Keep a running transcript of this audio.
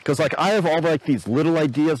Because like I have all like these little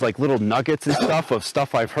ideas, like little nuggets and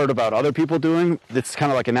stuff I've heard about other people doing. It's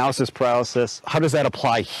kind of like analysis paralysis. How does that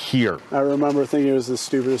apply here? I remember thinking it was the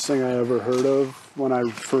stupidest thing I ever heard of when I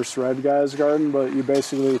first read Guy's Garden, but you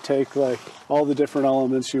basically take like all the different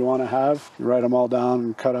elements you want to have, you write them all down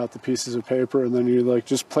and cut out the pieces of paper, and then you like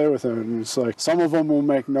just play with it. And it's like some of them will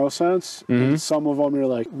make no sense, and some of them you're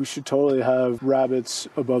like, we should totally have rabbits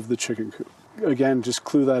above the chicken coop. Again, just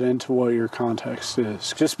clue that into what your context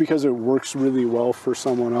is. Just because it works really well for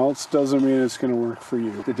someone else doesn't mean it's going to work for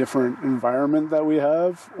you. The different environment that we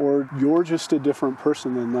have, or you're just a different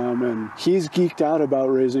person than them, and he's geeked out about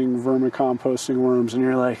raising vermicomposting worms, and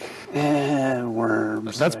you're like,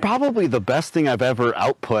 worms. That's like, probably the best thing I've ever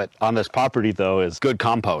output on this property, though, is good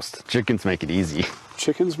compost. Chickens make it easy.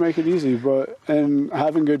 Chickens make it easy, and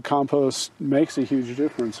having good compost makes a huge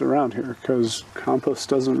difference around here because compost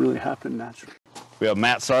doesn't really happen naturally. We have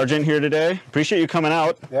Matt Sargent here today. Appreciate you coming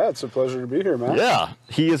out. Yeah, it's a pleasure to be here, Matt. Yeah,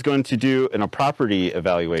 he is going to do a property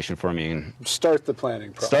evaluation for me. Start the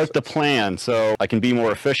planning process. Start the plan so I can be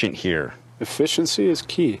more efficient here. Efficiency is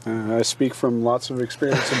key. I speak from lots of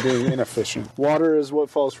experience in being inefficient. Water is what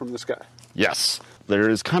falls from the sky. Yes. There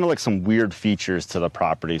is kind of like some weird features to the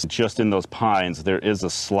property. Just in those pines, there is a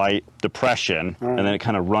slight depression, and then it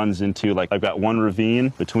kind of runs into, like, I've got one ravine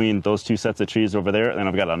between those two sets of trees over there, and then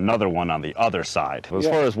I've got another one on the other side. As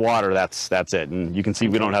far as water, that's it. And you can see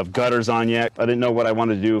we don't have gutters on yet. I didn't know what I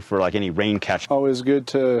wanted to do for, like, any rain catch. Always good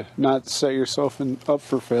to not set yourself up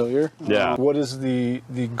for failure. Yeah. What is the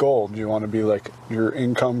goal? Do you want to be like your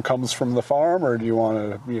income comes from the farm, or do you want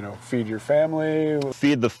to, feed your family?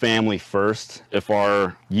 Feed the family first. If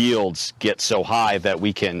our yields get so high that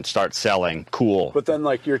we can start selling, cool. But then,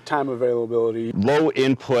 like, your time availability. Low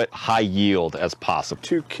input, high yield as possible.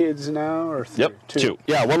 2 kids now, or 3? Yep, 2.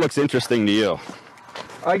 Yeah, what looks interesting to you?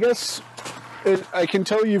 I guess I can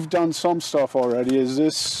tell you've done some stuff already. Is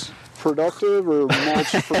this productive or mulch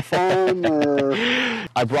for fun? Or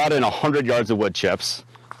I brought in 100 yards of wood chips.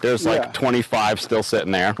 There's like 25 still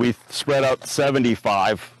sitting there. We spread out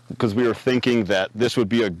 75 because we were thinking that this would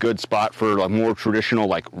be a good spot for like more traditional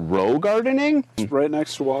like row gardening. It's right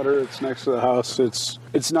next to water. It's next to the house.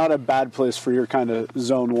 It's not a bad place for your kind of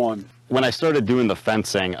zone 1. When I started doing the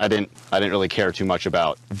fencing, I didn't really care too much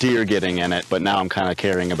about deer getting in it, but now I'm kind of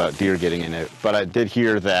caring about deer getting in it. But I did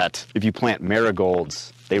hear that if you plant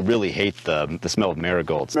marigolds, they really hate the smell of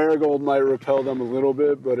marigolds. Marigold might repel them a little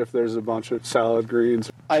bit, but if there's a bunch of salad greens.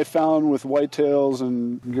 I found with whitetails,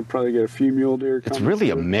 and you could probably get a few mule deer. It's really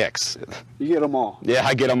a mix. You get them all. Yeah,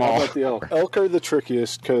 I get them all. How about the elk? Elk are the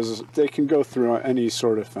trickiest because they can go through any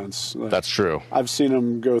sort of fence. Like, that's true. I've seen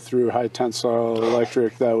them go through high tensile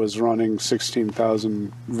electric that was running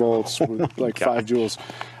 16,000 volts with like 5 joules.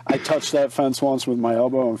 I touched that fence once with my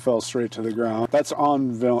elbow and fell straight to the ground. That's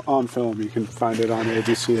on film. You can find it on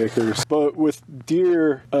ABC Acres. But with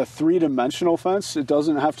deer, a 3-dimensional fence, it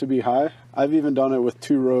doesn't have to be high. I've even done it with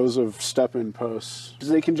 2 rows of step-in posts.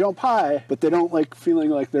 They can jump high, but they don't like feeling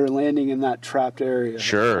like they're landing in that trapped area.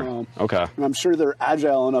 Sure. Okay. And I'm sure they're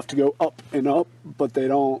agile enough to go up and up, but they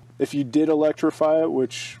don't. If you did electrify it,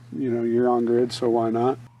 which, you're on grid, so why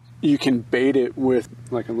not? You can bait it with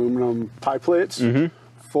like aluminum pie plates.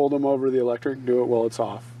 Fold them over the electric, do it while it's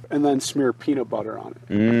off, and then smear peanut butter on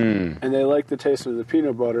it. And they like the taste of the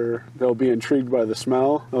peanut butter. They'll be intrigued by the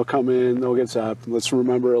smell. They'll come in, they'll get zapped. Let's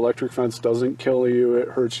remember, electric fence doesn't kill you, it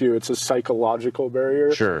hurts you. It's a psychological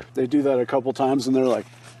barrier. Sure. They do that a couple times, and they're like,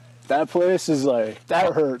 that place is like,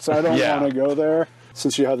 that hurts. I don't want to go there.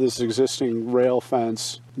 Since you have this existing rail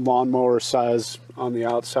fence, lawnmower size on the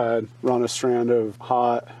outside, run a strand of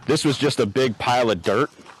hot. This was just a big pile of dirt.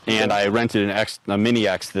 And I rented a Mini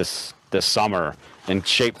X this summer and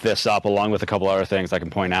shaped this up along with a couple other things I can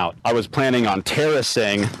point out. I was planning on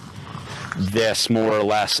terracing this more or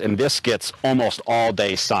less, and this gets almost all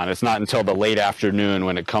day sun. It's not until the late afternoon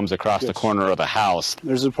when it comes across the corner of the house.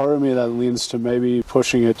 There's a part of me that leans to maybe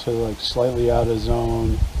pushing it to like slightly out of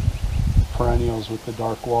zone perennials with the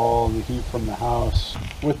dark wall and the heat from the house.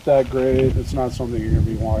 With that grade, it's not something you're going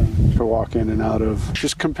to be wanting to walk in and out of.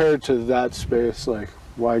 Just compared to that space, like,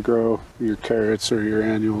 why grow your carrots or your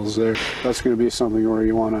annuals there? That's going to be something where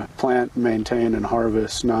you want to plant, maintain, and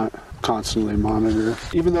harvest, not constantly monitor.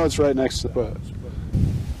 Even though it's right next to it, but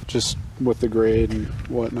just with the grade and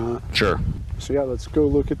whatnot. Sure. So yeah, let's go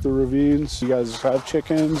look at the ravines. You guys have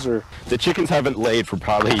chickens, or? The chickens haven't laid for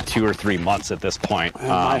probably 2 or 3 months at this point. And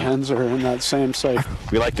my hens are in that same cycle.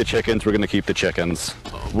 We like the chickens. We're going to keep the chickens.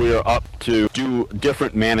 We are up to do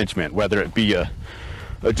different management, whether it be a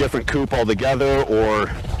different coop altogether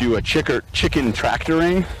or do a chicken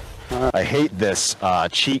tractoring. I hate this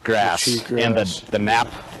cheatgrass and the nap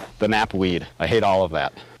the knapweed. I hate all of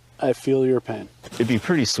that. I feel your pain. It'd be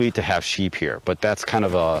pretty sweet to have sheep here, but that's kind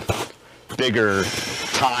of a bigger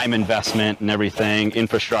time investment and everything,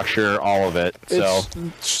 infrastructure, all of it.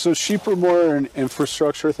 So sheep are more an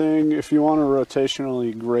infrastructure thing. If you want to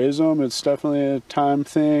rotationally graze them, it's definitely a time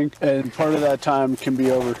thing. And part of that time can be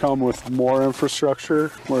overcome with more infrastructure,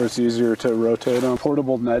 where it's easier to rotate them.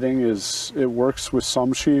 Portable netting it works with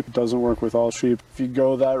some sheep, doesn't work with all sheep. If you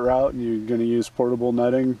go that route and you're going to use portable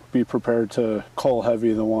netting, be prepared to cull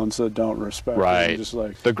heavy the ones that don't respect it. Right. Just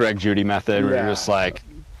like the Greg Judy method, where you're just like,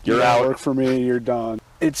 you're out. out. Work for me, you're done.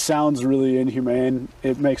 It sounds really inhumane.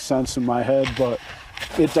 It makes sense in my head, but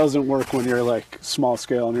it doesn't work when you're like small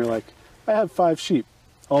scale and you're like, I have 5 sheep.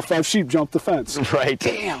 All 5 sheep jumped the fence. Right.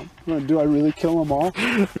 Damn. Do I really kill them all?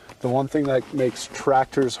 The one thing that makes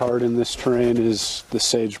tractors hard in this terrain is the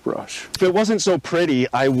sagebrush. If it wasn't so pretty,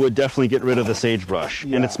 I would definitely get rid of the sagebrush,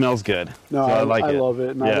 and it smells good. No, so I like it. I love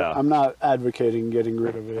it. And yeah. I'm not advocating getting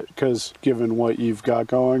rid of it, because given what you've got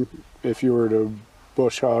going, if you were to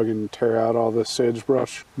bush hog and tear out all the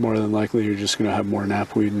sagebrush, more than likely you're just going to have more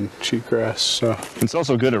knapweed and cheatgrass. So it's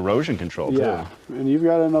also good erosion control, yeah, too. And you've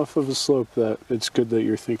got enough of a slope that it's good that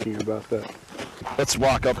you're thinking about that. Let's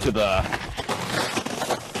walk up to the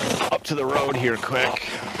road here quick.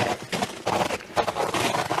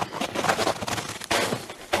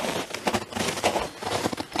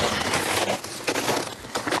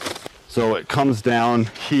 So it comes down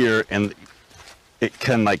here and it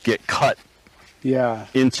can like get cut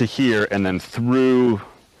into here, and then through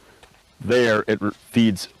there it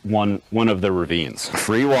feeds one of the ravines.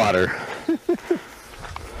 Free water.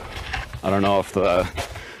 I don't know if the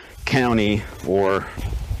county or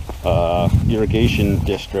irrigation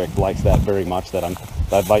district likes that very much, that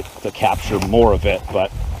I'd like to capture more of it,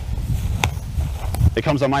 but it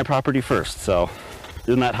comes on my property first, so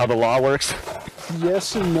isn't that how the law works?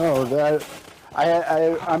 Yes and no.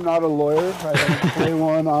 I'm not a lawyer. I don't play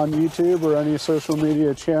one on YouTube or any social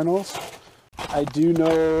media channels. I do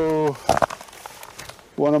know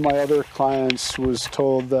one of my other clients was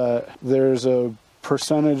told that there's a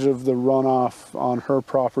percentage of the runoff on her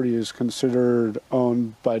property is considered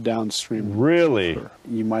owned by downstream. Really?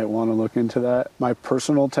 You might want to look into that. My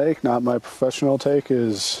personal take, not my professional take,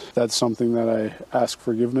 is that's something that I ask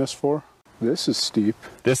forgiveness for. This is steep.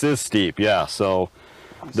 This is steep, yeah. So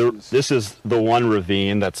this is the one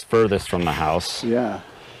ravine that's furthest from the house. Yeah.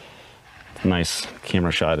 Nice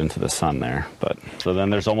camera shot into the sun there. But so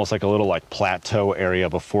then there's almost like a little like plateau area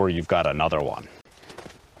before you've got another one.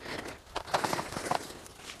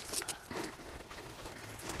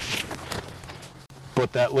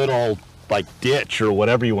 But that little like ditch or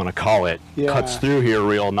whatever you want to call it cuts through here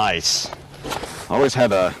real nice. I always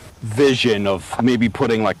had a vision of maybe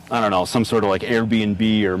putting like, I don't know, some sort of like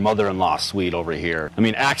Airbnb or mother-in-law suite over here. I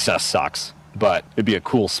mean, access sucks, but it'd be a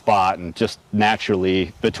cool spot and just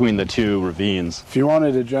naturally between the two ravines. If you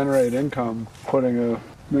wanted to generate income, putting a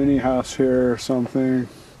mini house here or something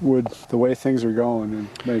would, the way things are going, and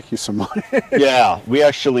make you some money. Yeah, we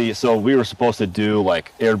were supposed to do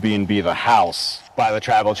like Airbnb the house, buy the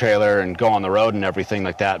travel trailer and go on the road and everything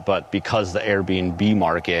like that, but because the Airbnb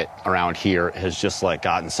market around here has just like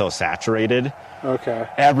gotten so saturated,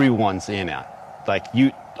 everyone's in it. Like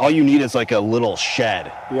all you need is like a little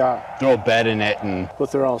shed. Yeah. Throw a bed in it and...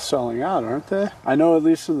 But they're all selling out, aren't they? I know at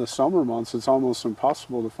least in the summer months it's almost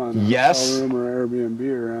impossible to find a hotel room or Airbnb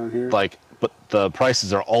around here. But the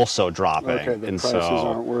prices are also dropping. Okay, the prices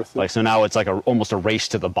aren't worth it. So now it's like almost a race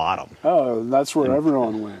to the bottom. Oh, that's where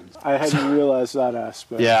everyone wins. I hadn't realized that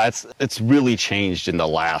aspect. Yeah, it's really changed in the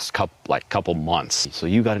last couple months. So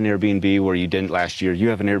you got an Airbnb where you didn't last year. You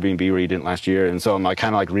have an Airbnb where you didn't last year. And so I'm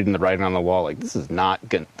kind of like reading the writing on the wall. Like, this is not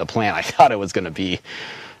the plan I thought it was going to be.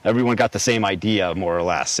 Everyone got the same idea, more or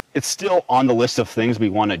less. It's still on the list of things we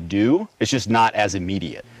want to do. It's just not as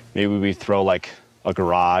immediate. Maybe we throw like a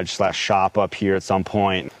garage/shop up here at some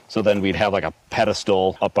point. So then we'd have like a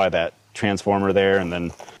pedestal up by that transformer there, and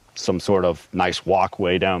then some sort of nice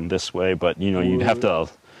walkway down this way. But you'd have to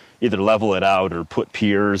either level it out or put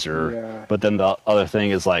piers but then the other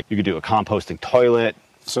thing is like you could do a composting toilet.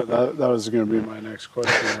 So that was going to be my next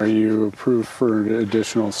question. Are you approved for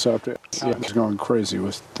additional septic? It's going crazy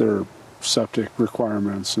with their septic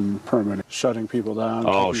requirements and permitting, shutting people down,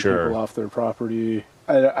 keeping people off their property.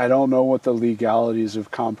 I don't know what the legalities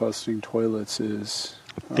of composting toilets is.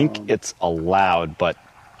 I think it's allowed, but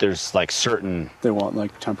there's like certain... They want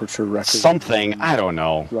like temperature records. Something, I don't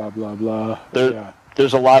know. Blah, blah, blah.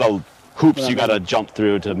 There's a lot of hoops you got to jump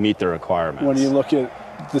through to meet the requirements. When you look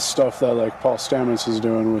at the stuff that like Paul Stamets is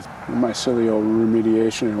doing with mycelial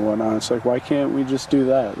remediation and whatnot. It's like, why can't we just do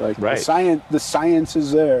that? Like the science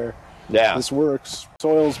is there. Yeah. This works.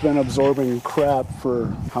 Soil's been absorbing crap for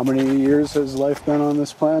how many years has life been on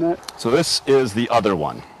this planet? So this is the other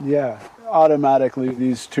one. Yeah. Automatically,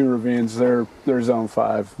 these two ravines, they're zone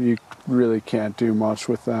 5. You really can't do much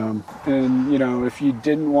with them. And, you know, if you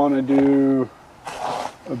didn't want to do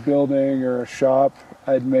a building or a shop,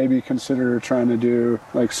 I'd maybe consider trying to do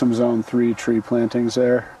like some zone 3 tree plantings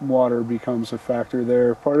there. Water becomes a factor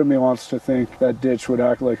there. Part of me wants to think that ditch would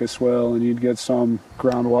act like a swale and you'd get some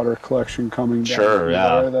groundwater collection coming down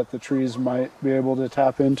there that the trees might be able to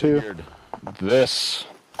tap into. This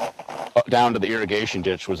down to the irrigation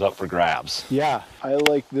ditch was up for grabs. Yeah, I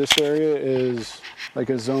like this area is like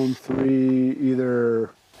a zone 3 either.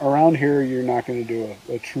 Around here, you're not going to do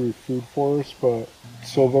a true food forest, but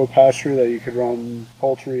silvopasture that you could run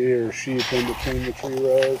poultry or sheep in between the tree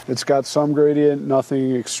rows. It's got some gradient,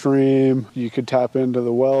 nothing extreme. You could tap into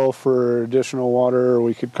the well for additional water, or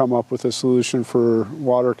we could come up with a solution for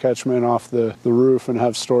water catchment off the roof and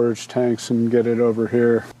have storage tanks and get it over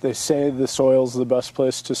here. They say the soil's the best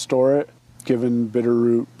place to store it. Given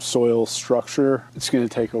Bitterroot soil structure, it's going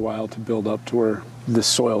to take a while to build up to where the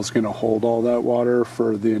soil is going to hold all that water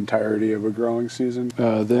for the entirety of a growing season.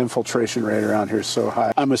 The infiltration rate around here is so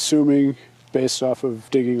high. I'm assuming, based off of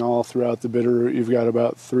digging all throughout the Bitterroot, you've got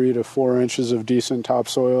about 3 to 4 inches of decent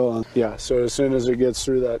topsoil. And yeah, so as soon as it gets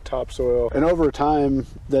through that topsoil, and over time,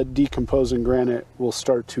 that decomposing granite will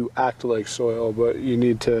start to act like soil, but you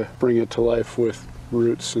need to bring it to life with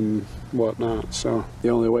roots and whatnot. So the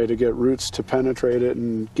only way to get roots to penetrate it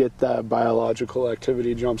and get that biological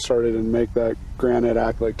activity jump started and make that granite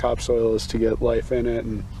act like topsoil is to get life in it,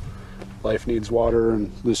 and life needs water, and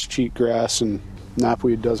this cheatgrass and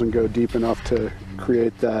knapweed doesn't go deep enough to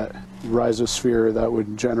create that rhizosphere that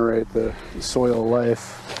would generate the soil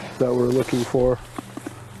life that we're looking for.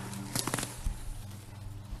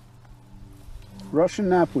 Russian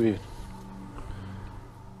knapweed.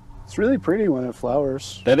 It's really pretty when it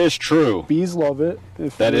flowers. That is true. Bees love it.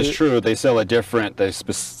 That is true. They sell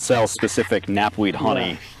sell specific knapweed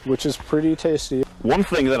honey. Yeah, which is pretty tasty. One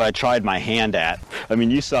thing that I tried my hand at, I mean,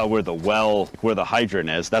 you saw where the hydrant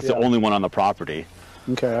is. That's the only one on the property.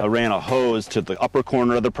 Okay. I ran a hose to the upper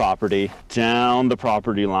corner of the property, down the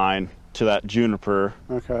property line to that juniper.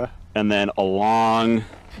 Okay. And then along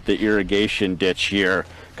the irrigation ditch here,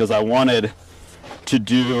 because I wanted to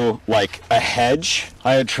do like a hedge.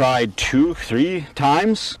 I had tried 2-3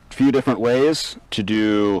 times, a few different ways to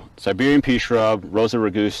do Siberian pea shrub, Rosa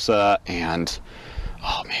rugosa, and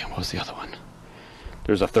oh man, what was the other one?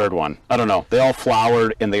 There's a third one. I don't know. They all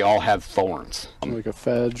flowered and they all had thorns. Like a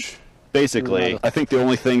fedge. Basically, I think the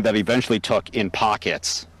only thing that eventually took in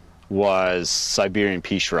pockets was Siberian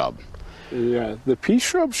pea shrub. Yeah, the pea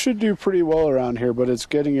shrub should do pretty well around here, but it's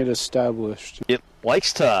getting it established. It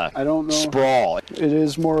likes to sprawl. It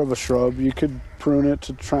is more of a shrub. You could prune it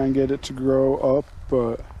to try and get it to grow up,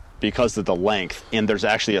 but because of the length, and there's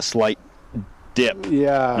actually a slight dip.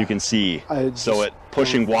 Yeah, you can see. So it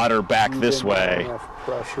pushing water back this way.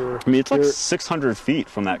 Pressure. I mean, it's like 600 feet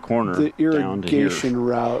from that corner. The irrigation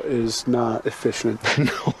route is not efficient.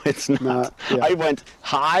 No, it's not. I went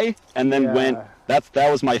high and then went.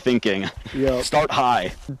 That was my thinking. Yep. Start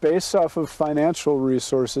high. Based off of financial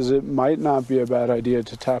resources, it might not be a bad idea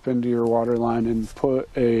to tap into your water line and put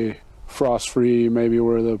a frost-free, maybe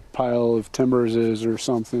where the pile of timbers is or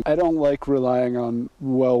something. I don't like relying on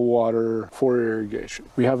well water for irrigation.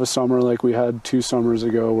 We have a summer like we had 2 summers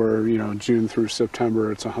ago where, you know, June through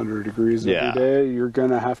September, it's 100 degrees every day. You're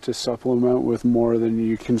going to have to supplement with more than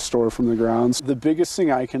you can store from the grounds. The biggest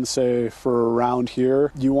thing I can say for around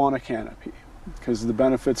here, you want a canopy. Because the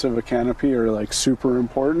benefits of a canopy are like super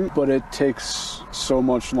important, but it takes so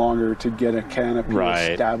much longer to get a canopy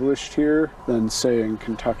established here than say in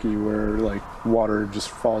Kentucky where like water just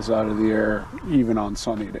falls out of the air even on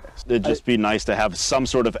sunny days. It'd just be nice to have some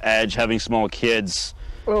sort of edge, having small kids.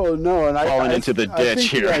 Oh no, and falling into the ditch I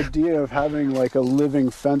think here. The idea of having like a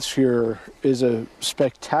living fence here is a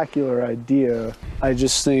spectacular idea. I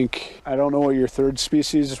just think, I don't know what your third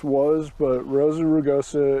species was, but Rosa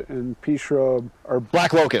rugosa and pea shrub are...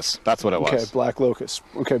 Black locust, that's what it was. Okay, black locust.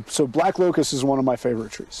 Okay, so black locust is one of my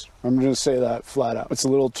favorite trees. I'm going to say that flat out. It's a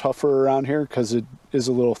little tougher around here because it is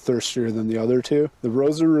a little thirstier than the other two. The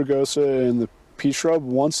Rosa rugosa and the pea shrub,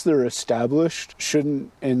 once they're established,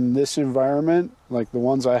 shouldn't, in this environment, like the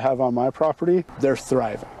ones I have on my property, they're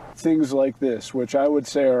thriving. Things like this, which I would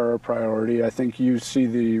say are a priority. I think you see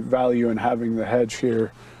the value in having the hedge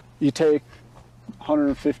here. You take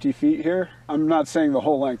 150 feet here. I'm not saying the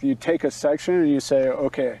whole length. You take a section and you say,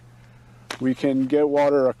 okay, we can get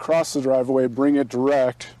water across the driveway, bring it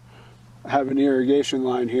direct, have an irrigation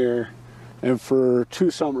line here, and for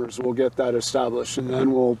 2 summers we'll get that established. And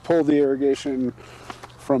then we'll pull the irrigation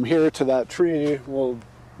from here to that tree, we'll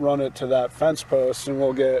run it to that fence post, and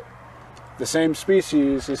we'll get the same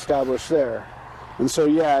species established there. And so,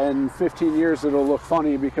 yeah, in 15 years it'll look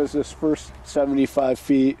funny because this first 75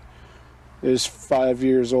 feet is 5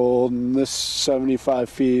 years old, and this 75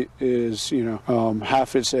 feet is, you know,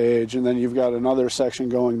 half its age, and then you've got another section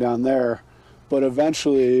going down there. But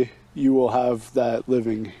eventually you will have that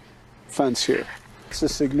living fence here. It's a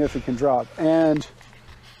significant drop. And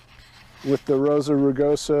with the Rosa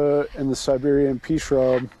rugosa and the Siberian pea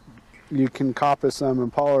shrub, you can coppice them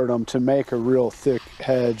and pollard them to make a real thick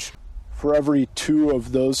hedge. For every 2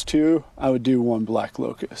 of those 2, I would do 1 black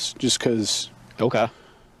locust, just because. Okay.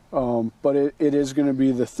 But it is going to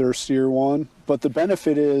be the thirstier one. But the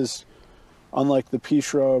benefit is, unlike the pea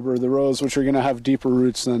shrub or the rose, which are going to have deeper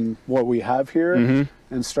roots than what we have here,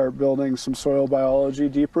 and start building some soil biology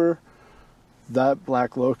deeper, that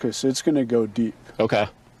black locust, it's going to go deep. Okay.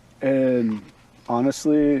 And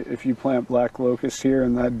honestly, if you plant black locust here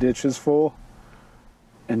and that ditch is full,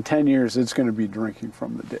 in 10 years, it's going to be drinking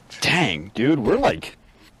from the ditch. Dang, dude, we're like,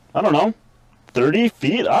 I don't know, 30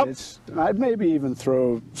 feet up? I'd maybe even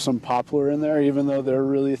throw some poplar in there, even though they're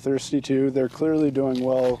really thirsty too. They're clearly doing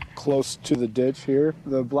well close to the ditch here.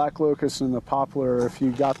 The black locust and the poplar, if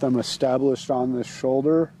you got them established on this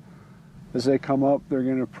shoulder, as they come up, they're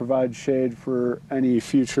going to provide shade for any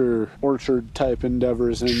future orchard type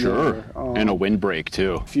endeavors in there. And a windbreak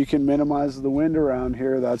too. If you can minimize the wind around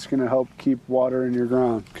here, that's going to help keep water in your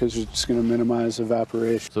ground because it's going to minimize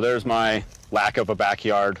evaporation. So there's my lack of a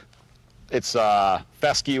backyard. It's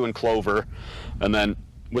fescue and clover, and then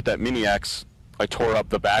with that Mini X, I tore up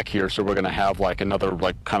the back here, so we're going to have like another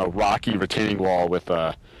like kind of rocky retaining wall with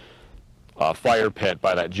a fire pit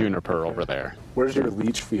by that juniper over there. Where's your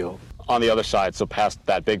leach field? On the other side, so past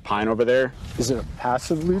that big pine over there. Is it a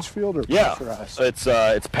passive leach field or pressurized?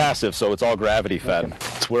 It's passive, so it's all gravity fed. Okay.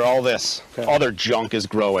 It's where all this other junk is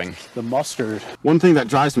growing. The mustard. One thing that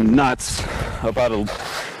drives me nuts about a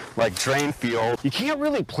like drain field, you can't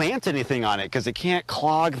really plant anything on it because it can't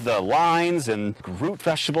clog the lines and root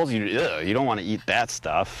vegetables. You don't want to eat that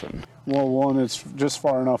stuff. Well, one, it's just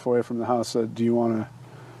far enough away from the house that do you want to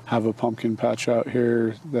have a pumpkin patch out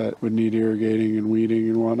here that would need irrigating and weeding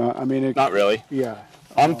and whatnot? I mean, not really. Yeah.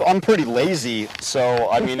 I'm pretty lazy, so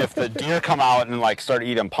I mean, if the deer come out and like start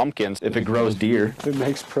eating pumpkins, if it grows deer, if it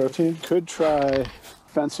makes protein. Could try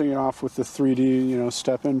fencing it off with the 3D,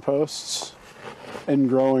 step-in posts and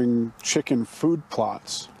growing chicken food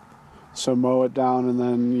plots. So mow it down and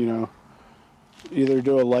then, either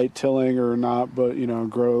do a light tilling or not, but,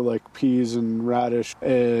 grow like peas and radish.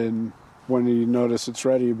 And when you notice it's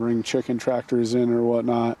ready, bring chicken tractors in or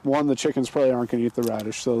whatnot. One, the chickens probably aren't going to eat the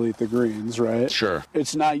radish, so they'll eat the greens, right? Sure.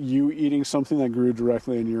 It's not you eating something that grew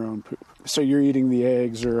directly in your own poop. So you're eating the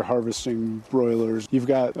eggs or harvesting broilers. You've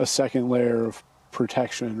got a second layer of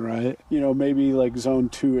protection, right? Maybe like zone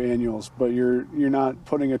 2 annuals, but you're not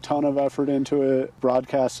putting a ton of effort into it.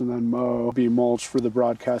 Broadcast and then mow, be mulch for the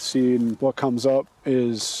broadcast seed, and what comes up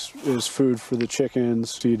is food for the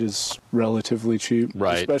chickens. Seed is relatively cheap,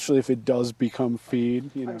 right? Especially if it does become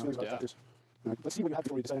feed. Let's see what you have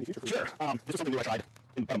before you decide any future. Sure. This is something new I tried.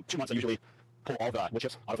 In 2 months, I usually pull all the wood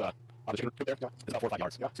chips out of the chicken coop there. Yeah. It's about 4 or 5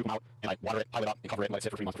 yards. Yeah. Scoop them out, and I water it, pile it up, and cover it, and let it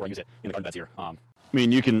sit for 3 months before I use it in the garden beds here. I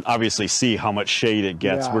mean, you can obviously see how much shade it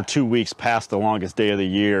gets. Yeah. We're 2 weeks past the longest day of the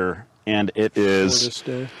year, and it is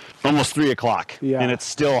almost 3 o'clock, and it's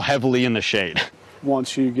still heavily in the shade.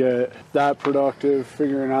 Once you get that productive,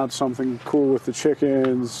 figuring out something cool with the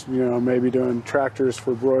chickens, maybe doing tractors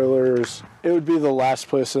for broilers, it would be the last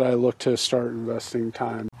place that I look to start investing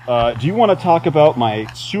time. Do you want to talk about my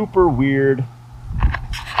super weird...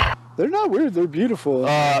 They're not weird. They're beautiful in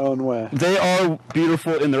their own way. They are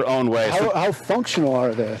beautiful in their own way. How functional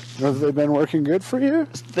are they? Have they been working good for you?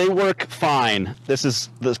 They work fine. This is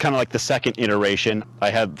kind of like the second iteration. I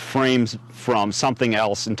had frames from something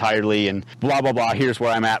else entirely, and blah, blah, blah. Here's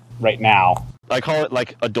where I'm at right now. I call it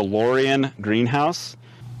like a DeLorean greenhouse.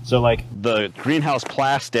 So like the greenhouse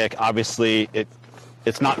plastic, obviously,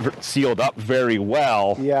 it's not sealed up very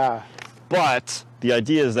well. Yeah. But the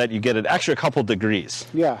idea is that you get an extra couple degrees.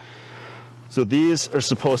 Yeah. So these are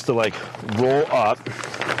supposed to like roll up.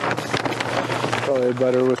 Probably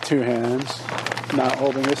better with 2 hands, not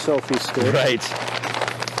holding a selfie stick. Right.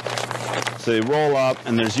 So they roll up,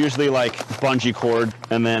 and there's usually like bungee cord,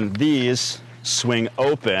 and then these swing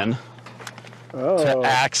open to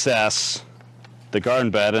access the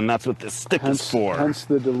garden bed, and that's what this stick is for. Hence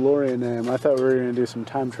the DeLorean name. I thought we were going to do some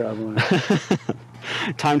time traveling.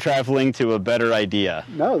 Time traveling to a better idea.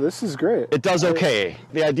 No, this is great. It does okay.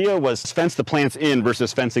 The idea was fence the plants in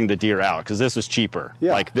versus fencing the deer out, because this was cheaper.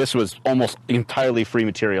 Yeah. Like, this was almost entirely free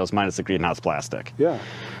materials minus the greenhouse plastic. Yeah.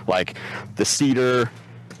 Like the cedar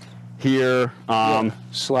here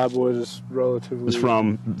slab wood is relatively... was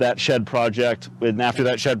from that shed project, and after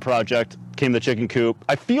that shed project came the chicken coop.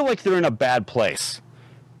 I feel like they're in a bad place.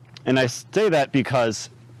 And I say that because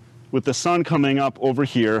with the sun coming up over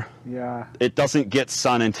here, yeah, it doesn't get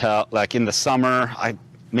sun until, like, in the summer,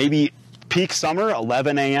 maybe peak summer,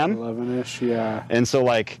 11 a.m. 11-ish, yeah. And so,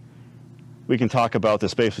 like, we can talk about the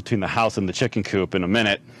space between the house and the chicken coop in a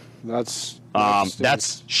minute. That's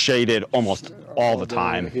shaded almost all the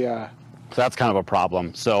time. Yeah. So that's kind of a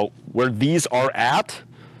problem. So where these are at,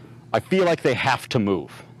 I feel like they have to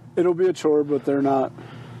move. It'll be a chore, but they're not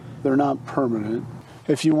permanent.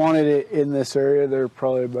 If you wanted it in this area, they're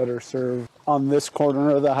probably better served on this corner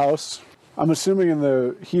of the house. I'm assuming in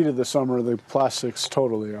the heat of the summer, the plastic's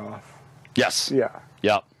totally off. Yes. Yeah.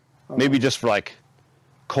 Yep. Maybe just for, like,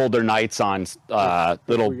 colder nights on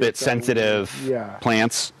little bit sensitive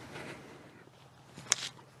plants.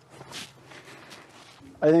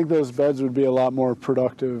 I think those beds would be a lot more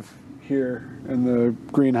productive here in the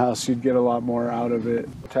greenhouse. You'd get a lot more out of it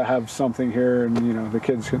to have something here, and, you know, the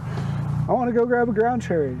kids can... I want to go grab a ground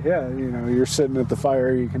cherry. Yeah, you know, you're sitting at the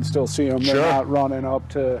fire, you can still see them. They're not running up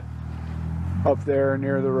there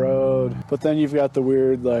near the road. But then you've got the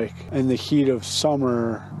weird, like, in the heat of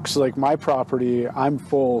summer, because, like, my property, I'm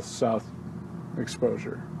full south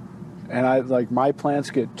exposure. And my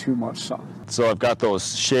plants get too much sun. So I've got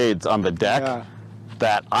those shades on the deck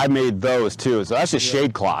that I made those too. So that's just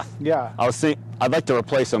shade cloth. Yeah. I'd like to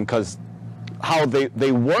replace them because how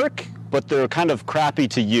they work, but they're kind of crappy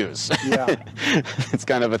to use. Yeah. It's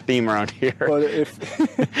kind of a theme around here. But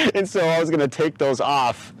if and so I was going to take those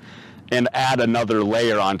off and add another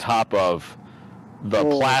layer on top of the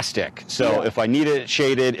plastic. So if I need it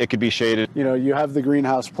shaded, it could be shaded. You know, you have the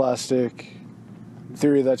greenhouse plastic. In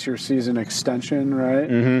theory, that's your season extension, right?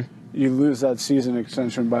 Mm-hmm. You lose that season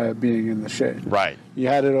extension by it being in the shade. Right. You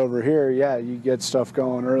had it over here, you get stuff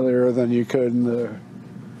going earlier than you could in the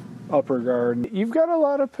upper garden. You've got a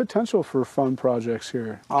lot of potential for fun projects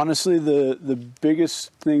here. Honestly, the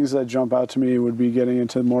biggest things that jump out to me would be getting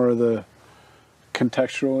into more of the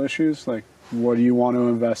contextual issues, like what do you want to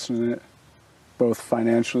invest in it, both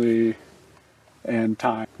financially and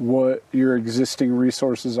time. What your existing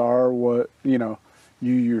resources are, what, you know,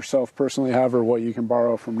 you yourself personally have, or what you can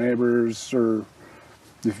borrow from neighbors, or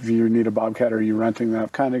if you need a bobcat, are you renting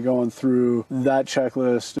that? Kind of going through that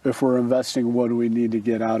checklist. If we're investing, what do we need to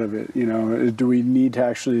get out of it? You know, do we need to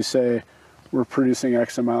actually say we're producing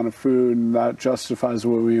X amount of food and that justifies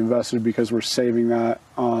what we invested because we're saving that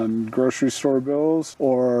on grocery store bills?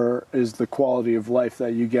 Or is the quality of life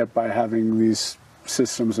that you get by having these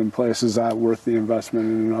systems in place, is that worth the investment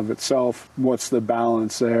in and of itself? What's the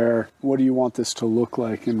balance there? What do you want this to look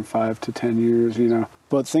like in 5 to 10 years, you know?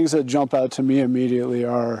 But things that jump out to me immediately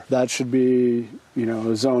are that should be, you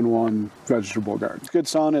know, a zone 1 vegetable garden. It's good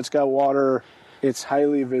sun, it's got water, it's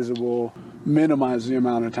highly visible. Minimize the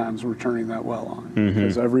amount of times we're turning that well on,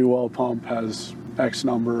 because every well pump has X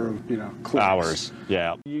number of, you know, clicks. Hours.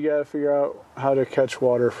 Yeah. You got to figure out how to catch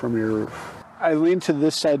water from your roof. I lean to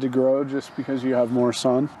this side to grow just because you have more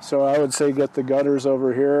sun. So I would say get the gutters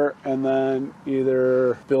over here and then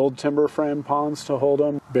either build timber frame ponds to hold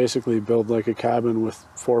them. Basically build like a cabin with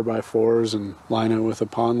 4x4s and line it with a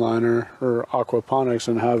pond liner, or aquaponics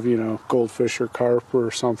and have, you know, goldfish or carp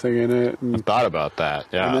or something in it. I thought about that,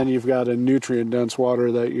 yeah. And then you've got a nutrient-dense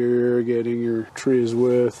water that you're irrigating your trees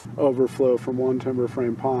with. Overflow from one timber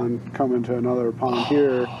frame pond, come into another pond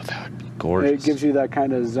here. Oh, that would be gorgeous. It gives you that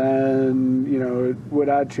kind of zen, you know, it would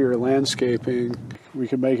add to your landscaping. We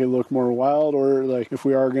could make it look more wild, or like if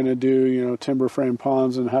we are going to do, you know, timber frame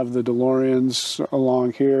ponds and have the DeLoreans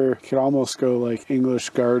along here, could almost go like English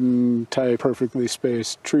garden type, perfectly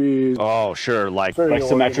spaced trees. Oh, sure, like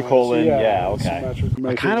symmetrical and okay.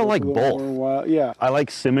 I kind of like both. Yeah. I like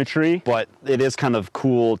symmetry, but it is kind of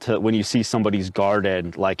cool to when you see somebody's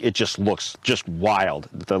garden, like it just looks just wild.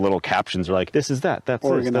 The little captions are like, this is that, that's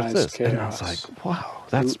organized this, that's this. chaos. And I was like, wow,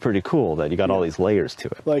 that's pretty cool that you got all these layers to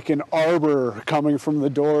it. Like an arbor coming from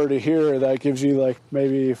the door to here, that gives you like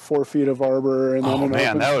maybe 4 feet of arbor, and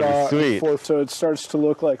then that would be sweet. So it starts to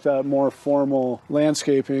look like that more formal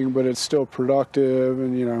landscaping, but it's still productive,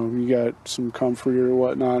 and you know, you got some comfort or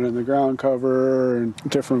whatnot in the ground cover and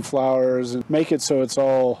different flowers, and make it so it's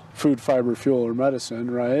all food, fiber, fuel, or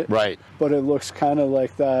medicine, right? Right. But it looks kind of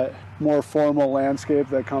like that more formal landscape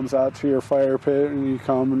that comes out to your fire pit, and you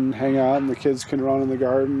come and hang out, and the kids can run in the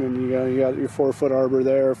garden, and you got your 4-foot arbor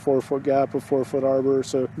there, 4-foot gap, a 4-foot arbor.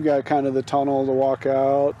 So you got kind of the tunnel to walk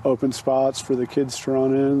out, open spots for the kids to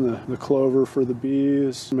run in, the clover for the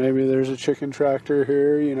bees. Maybe there's a chicken tractor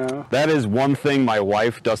here, you know. That is one thing my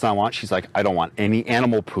wife does not want. She's like, I don't want any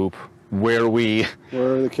animal poop where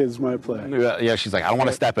the kids might play. Yeah, she's like, I don't want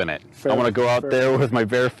to step in it. Fair, I want to go out there with my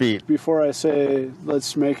bare feet. Before I say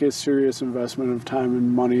let's make a serious investment of time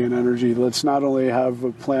and money and energy, let's not only have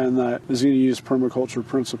a plan that is going to use permaculture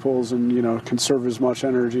principles and, you know, conserve as much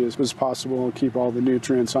energy as possible and keep all the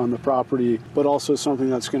nutrients on the property, but also something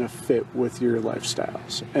that's going to fit with your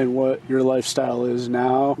lifestyles and what your lifestyle is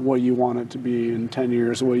now, what you want it to be in 10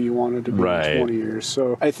 years, what you want it to be in 20 years.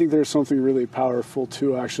 So I think there's something really powerful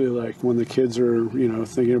to actually, like, when the kids are, you know,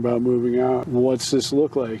 thinking about moving out, what's this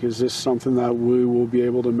look like? Is this something that we will be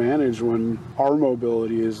able to manage when our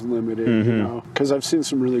mobility is limited, you know? Because I've seen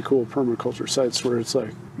some really cool permaculture sites where it's like,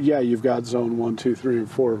 yeah, you've got zone 1, 2, 3, and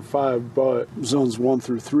 4, and 5, but zones 1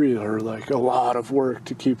 through 3 are like a lot of work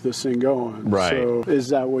to keep this thing going. Right. So is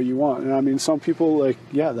that what you want? And I mean, some people, like,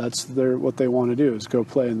 yeah, that's what they want to do is go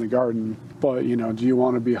play in the garden. But, you know, do you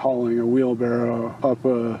want to be hauling a wheelbarrow up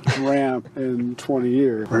a ramp in 20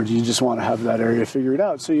 years? Or do you just want to have that area figured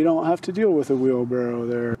out so you don't have to deal with a wheelbarrow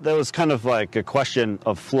there? That was kind of like a question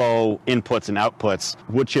of flow, inputs and outputs.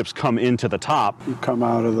 Wood chips come into the top, Come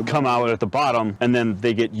out at the bottom, and then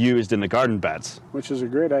they get used in the garden beds. Which is a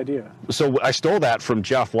great idea. So I stole that from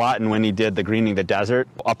Jeff Watton when he did the Greening the Desert.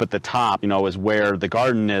 Up at the top, you know, is where the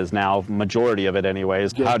garden is now, majority of it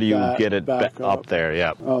anyways. How do you get it back up there?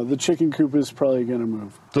 Yeah. Oh, the chicken coop is probably going to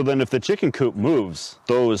move. So then if the chicken coop moves,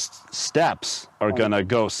 those steps are going to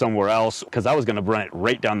go somewhere else, because I was going to run it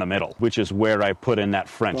right down the middle, which is where I put in that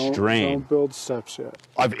French drain. Don't build steps yet.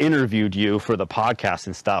 I've interviewed you for the podcast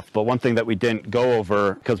and stuff, but one thing that we didn't go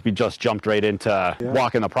over, because we just jumped right into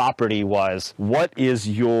walking the property, was what is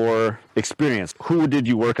your experience? Who did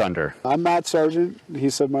you work under? I'm Matt Sargent. He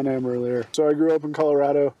said my name earlier. So I grew up in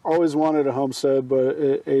Colorado. Always wanted a homestead, but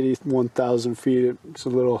at 81,000 feet, it's a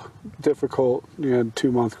little difficult. You had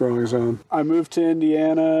 2-month growing zone. I moved to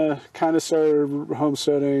Indiana, kind of started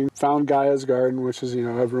homesteading, found Gaia's Garden, which is, you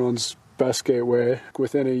know, everyone's best gateway.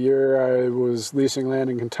 Within a year, I was leasing land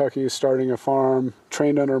in Kentucky, starting a farm,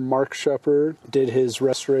 trained under Mark Shepard, did his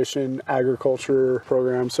restoration agriculture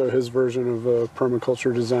program, so his version of a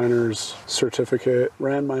permaculture designer's certificate.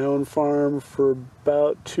 Ran my own farm for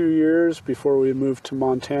about 2 years before we moved to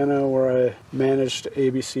Montana, where I managed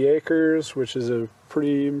ABC Acres, which is a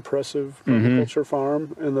pretty impressive permaculture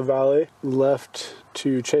farm in the valley. Left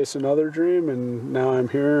to chase another dream, and now I'm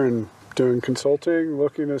here and doing consulting,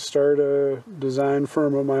 looking to start a design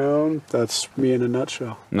firm of my own. That's me in a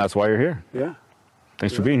nutshell. And that's why you're here. Yeah.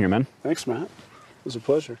 Thanks for being here, man. Thanks, Matt. It was a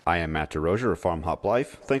pleasure. I am Matt DeRozier of Farm Hop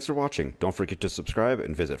Life. Thanks for watching. Don't forget to subscribe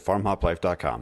and visit farmhoplife.com.